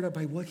get fired up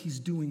by what he's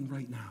doing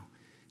right now.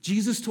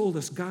 Jesus told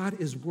us God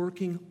is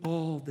working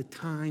all the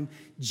time.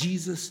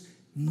 Jesus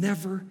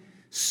never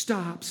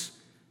stops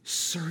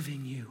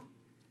serving you.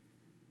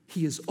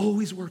 He is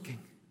always working.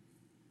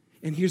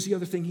 And here's the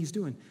other thing he's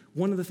doing.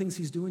 One of the things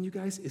he's doing, you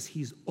guys, is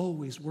he's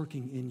always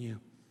working in you.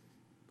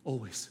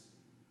 Always.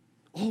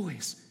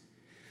 Always.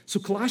 So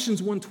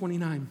Colossians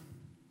 1:29,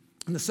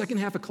 in the second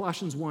half of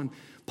Colossians 1,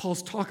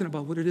 Paul's talking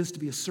about what it is to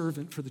be a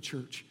servant for the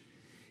church.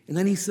 And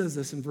then he says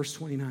this in verse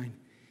 29.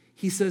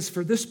 He says,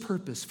 for this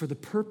purpose, for the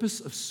purpose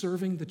of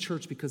serving the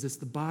church, because it's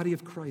the body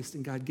of Christ,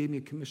 and God gave me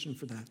a commission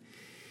for that.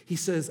 He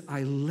says,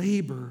 I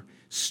labor,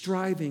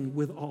 striving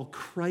with all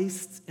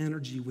Christ's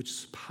energy,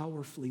 which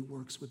powerfully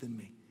works within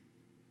me.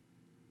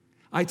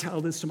 I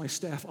tell this to my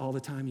staff all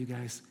the time, you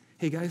guys.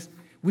 Hey, guys,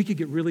 we could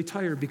get really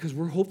tired because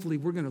we're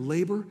going to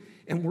labor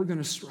and we're going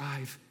to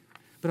strive.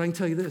 But I can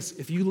tell you this,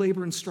 if you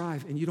labor and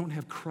strive and you don't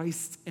have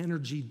Christ's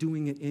energy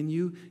doing it in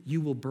you,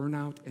 you will burn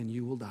out and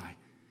you will die.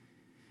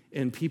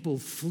 And people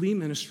flee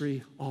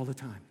ministry all the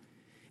time.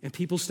 And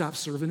people stop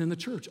serving in the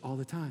church all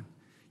the time.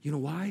 You know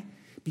why?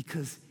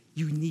 Because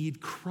you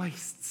need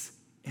Christ's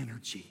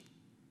energy.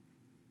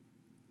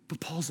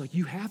 But Paul's like,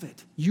 you have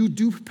it. You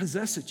do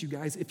possess it, you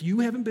guys. If you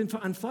haven't been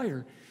on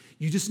fire,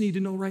 you just need to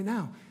know right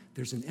now,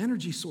 there's an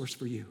energy source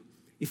for you.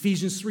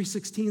 Ephesians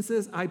 3:16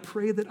 says, I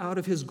pray that out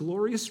of his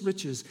glorious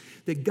riches,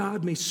 that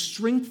God may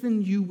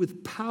strengthen you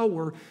with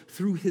power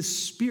through his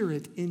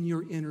Spirit in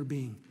your inner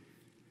being.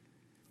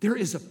 There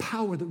is a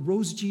power that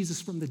rose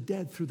Jesus from the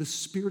dead through the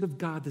Spirit of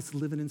God that's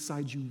living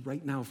inside you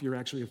right now if you're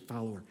actually a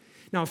follower.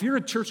 Now, if you're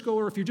a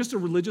churchgoer, if you're just a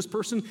religious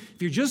person,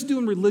 if you're just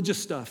doing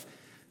religious stuff,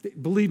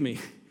 believe me,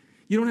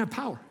 you don't have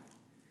power.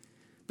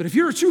 But if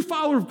you're a true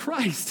follower of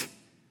Christ,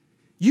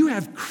 you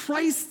have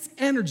Christ's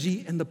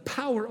energy and the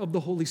power of the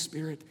Holy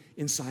Spirit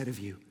inside of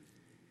you.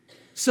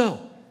 So,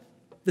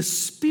 the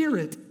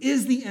Spirit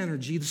is the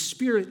energy, the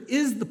Spirit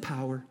is the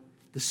power,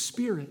 the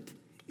Spirit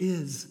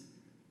is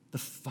the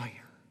fire.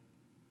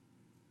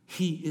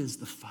 He is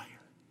the fire.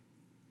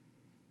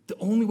 The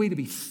only way to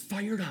be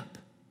fired up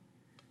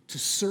to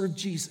serve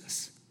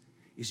Jesus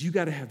is you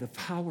got to have the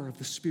power of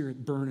the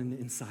Spirit burning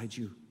inside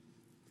you.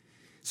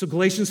 So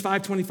Galatians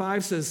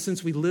 5:25 says,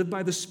 since we live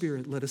by the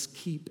Spirit, let us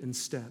keep in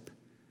step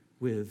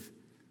with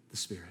the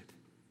Spirit.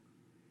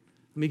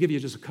 Let me give you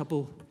just a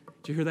couple.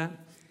 Did you hear that?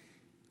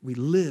 We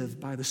live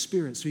by the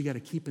Spirit, so you got to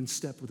keep in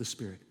step with the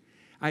Spirit.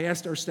 I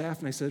asked our staff,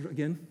 and I said,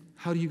 again,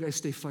 how do you guys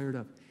stay fired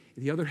up?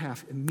 The other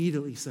half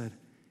immediately said,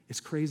 it's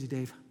crazy,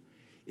 Dave.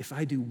 If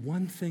I do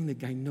one thing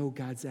that I know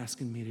God's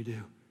asking me to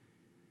do,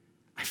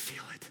 I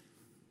feel it.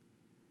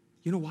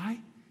 You know why?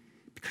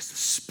 Because the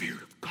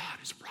Spirit of God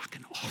is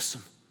rocking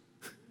awesome.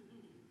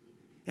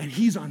 And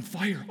he's on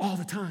fire all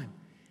the time.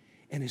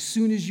 And as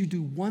soon as you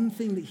do one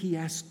thing that he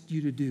asks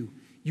you to do,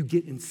 you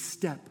get in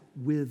step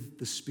with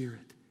the Spirit.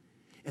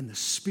 And the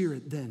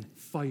Spirit then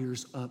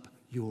fires up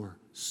your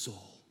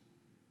soul.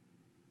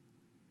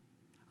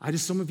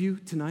 Some of you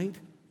tonight,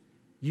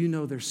 you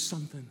know there's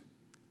something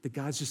that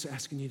God's just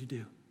asking you to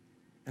do.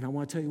 And I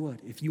want to tell you what,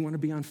 if you want to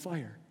be on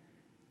fire,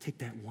 take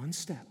that one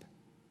step,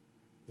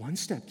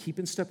 keep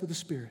in step with the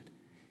Spirit.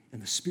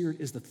 And the Spirit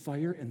is the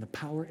fire and the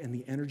power and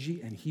the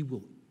energy, and he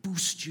will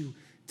boost you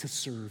to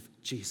serve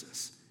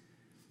Jesus.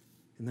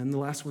 And then the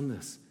last one,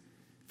 this.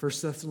 1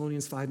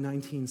 Thessalonians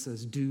 5:19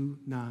 says, do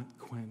not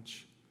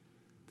quench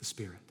the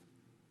Spirit.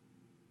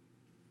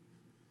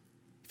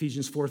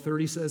 Ephesians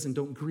 4:30 says, and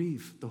don't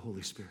grieve the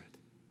Holy Spirit.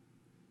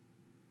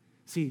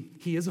 See,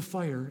 he is a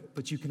fire,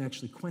 but you can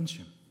actually quench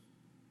him.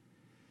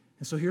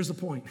 And so here's the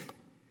point.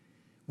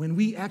 When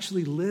we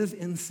actually live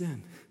in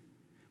sin,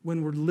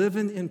 when we're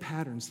living in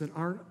patterns that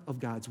aren't of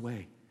God's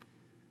way,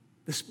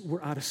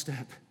 we're out of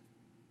step,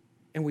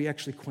 and we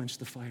actually quench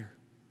the fire.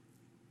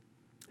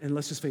 And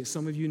let's just face it,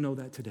 some of you know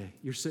that today.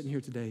 You're sitting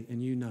here today,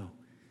 and you know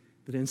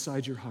that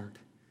inside your heart,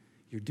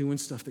 you're doing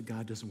stuff that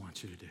God doesn't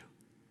want you to do.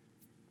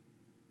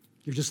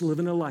 You're just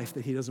living a life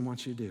that he doesn't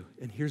want you to do.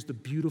 And here's the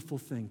beautiful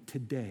thing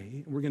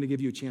today. We're going to give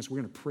you a chance. We're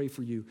going to pray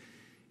for you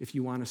if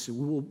you want us to.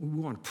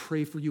 We want to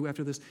pray for you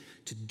after this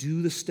to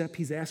do the step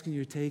he's asking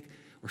you to take.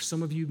 Or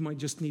some of you might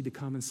just need to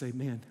come and say,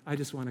 man, I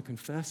just want to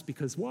confess.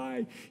 Because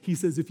why? He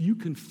says if you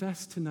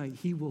confess tonight,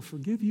 he will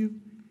forgive you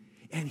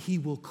and he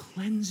will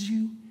cleanse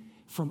you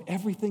from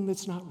everything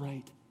that's not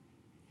right.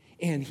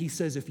 And he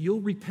says if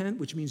you'll repent,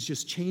 which means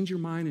just change your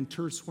mind and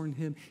turn toward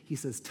him, he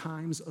says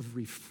times of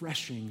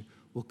refreshing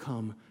will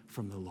come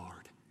from the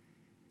Lord.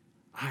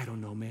 I don't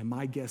know, man.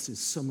 My guess is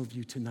some of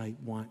you tonight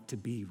want to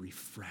be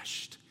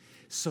refreshed.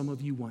 Some of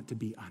you want to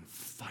be on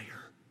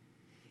fire.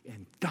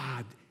 And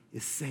God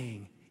is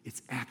saying,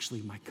 it's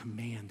actually my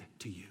command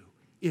to you.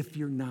 If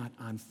you're not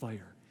on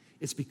fire,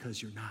 it's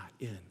because you're not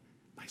in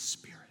my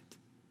Spirit.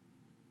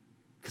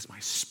 Because my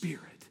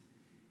Spirit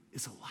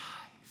is alive.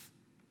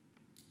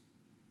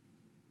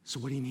 So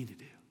what do you need to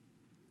do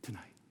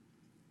tonight?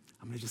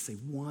 I'm going to just say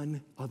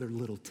one other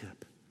little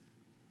tip.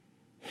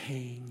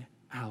 Hang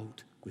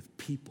out with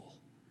people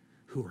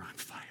who are on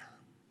fire.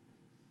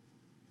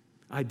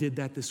 I did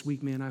that this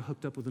week, man. I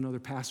hooked up with another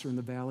pastor in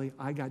the valley.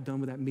 I got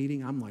done with that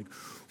meeting. I'm like,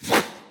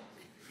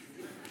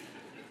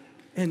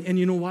 and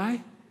you know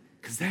why?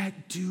 Because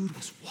that dude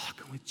was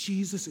walking with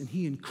Jesus, and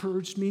he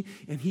encouraged me,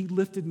 and he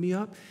lifted me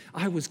up.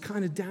 I was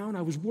kind of down.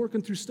 I was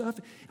working through stuff.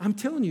 I'm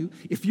telling you,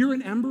 if you're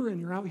an ember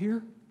and you're out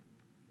here,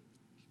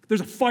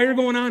 there's a fire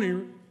going on,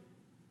 and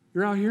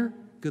you're out here,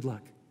 good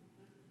luck.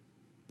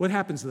 What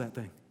happens to that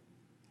thing?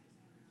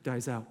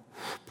 Dies out.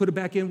 Put it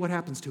back in, what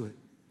happens to it?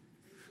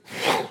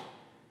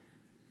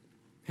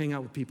 Hang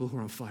out with people who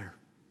are on fire.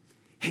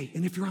 Hey,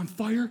 and if you're on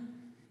fire,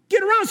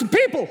 get around some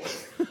people.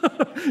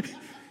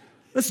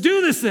 Let's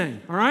do this thing,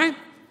 all right?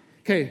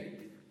 Okay,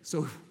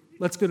 so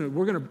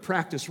we're gonna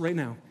practice right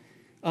now.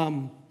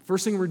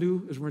 First thing we're gonna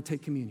do is we're gonna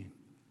take communion.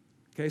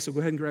 Okay, so go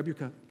ahead and grab your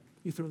cup.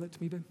 You throw that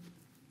to me, Ben?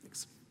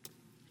 Thanks.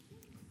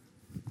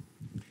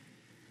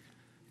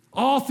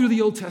 All through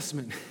the Old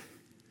Testament,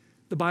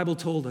 the Bible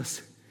told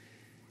us,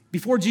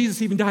 before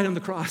Jesus even died on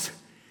the cross,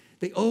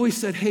 they always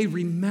said, hey,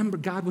 remember,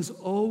 God was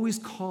always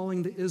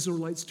calling the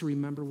Israelites to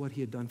remember what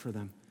he had done for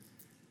them.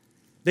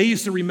 They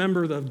used to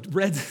remember the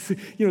red,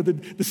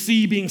 the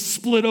sea being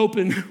split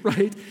open,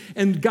 right?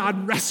 And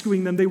God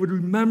rescuing them. They would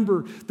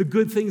remember the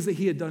good things that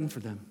he had done for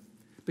them.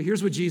 But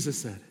here's what Jesus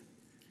said.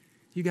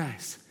 You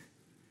guys,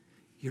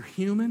 you're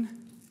human,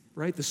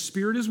 right? The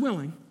spirit is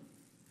willing.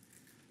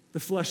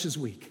 The flesh is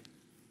weak.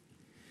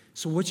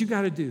 So what you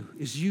got to do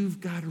is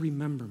you've got to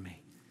remember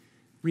me.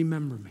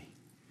 Remember me.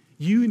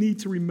 You need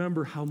to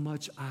remember how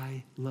much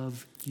I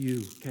love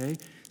you, okay?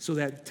 So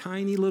that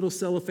tiny little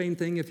cellophane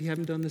thing, if you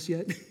haven't done this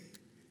yet,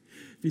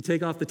 if you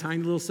take off the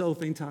tiny little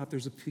cellophane top,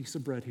 there's a piece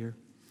of bread here.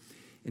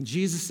 And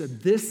Jesus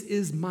said, this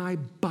is my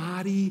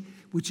body,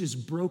 which is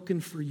broken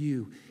for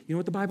you. You know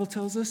what the Bible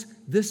tells us?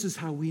 This is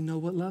how we know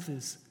what love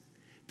is.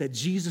 That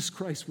Jesus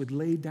Christ would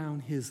lay down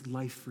his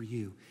life for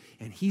you.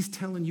 And he's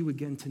telling you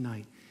again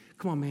tonight,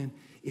 come on, man,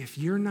 if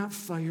you're not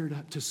fired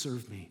up to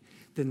serve me,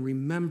 then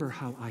remember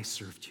how I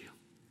served you.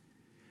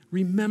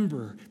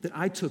 Remember that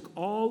I took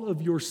all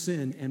of your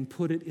sin and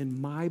put it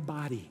in my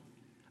body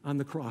on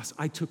the cross.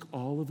 I took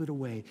all of it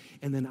away,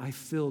 and then I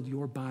filled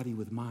your body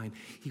with mine.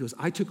 He goes,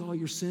 I took all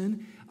your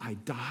sin, I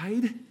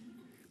died,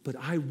 but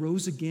I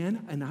rose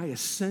again, and I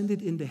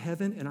ascended into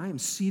heaven, and I am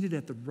seated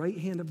at the right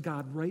hand of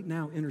God right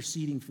now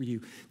interceding for you.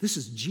 This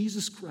is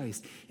Jesus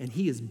Christ, and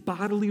he is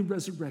bodily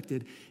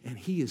resurrected, and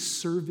he is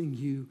serving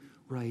you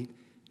right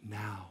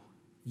now.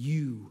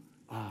 You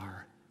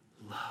are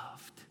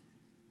loved.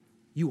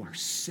 You are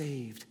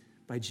saved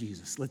by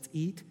Jesus. Let's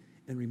eat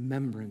in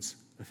remembrance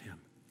of him.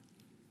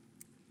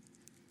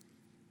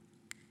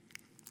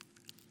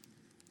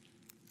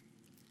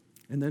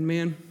 And then,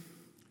 man,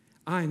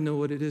 I know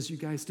what it is, you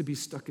guys, to be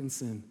stuck in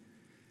sin.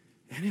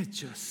 And it's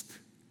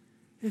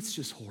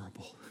just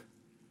horrible.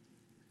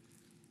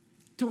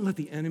 Don't let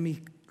the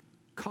enemy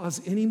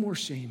cause any more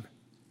shame.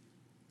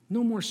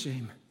 No more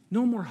shame.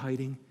 No more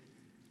hiding.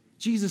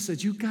 Jesus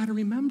said, you got to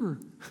remember,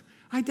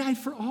 I died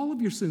for all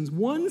of your sins.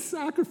 One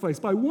sacrifice,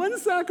 by one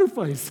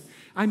sacrifice,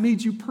 I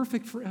made you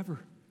perfect forever.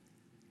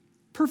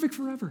 Perfect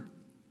forever.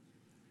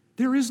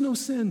 There is no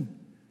sin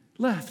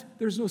left.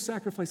 There's no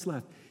sacrifice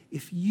left.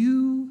 If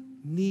you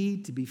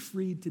need to be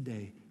freed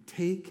today,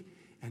 take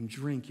and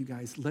drink. You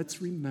guys,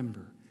 let's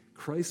remember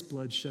Christ's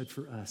blood shed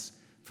for us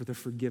for the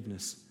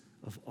forgiveness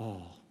of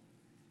all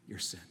your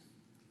sin.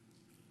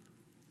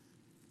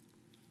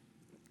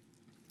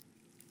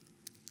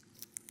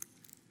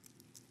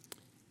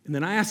 And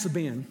then I asked the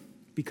band,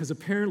 because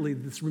apparently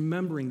this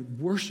remembering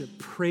worship,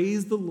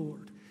 praise the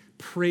Lord,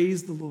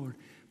 praise the Lord,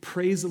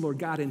 praise the Lord.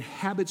 God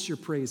inhabits your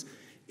praise.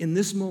 In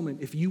this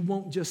moment, if you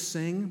won't just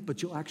sing,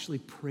 but you'll actually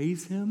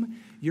praise him,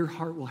 your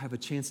heart will have a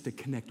chance to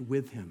connect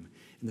with him,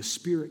 and the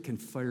Spirit can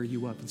fire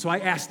you up. And so I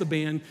asked the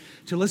band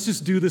to let's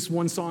just do this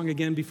one song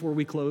again before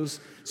we close.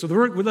 So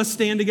let's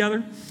stand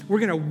together. We're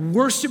going to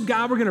worship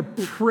God. We're going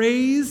to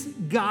praise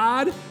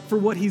God for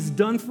what he's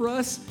done for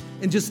us,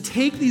 and just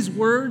take these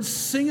words,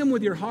 sing them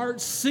with your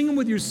heart, sing them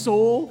with your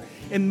soul,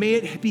 and may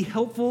it be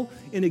helpful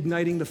in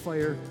igniting the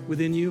fire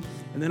within you.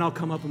 And then I'll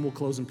come up and we'll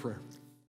close in prayer.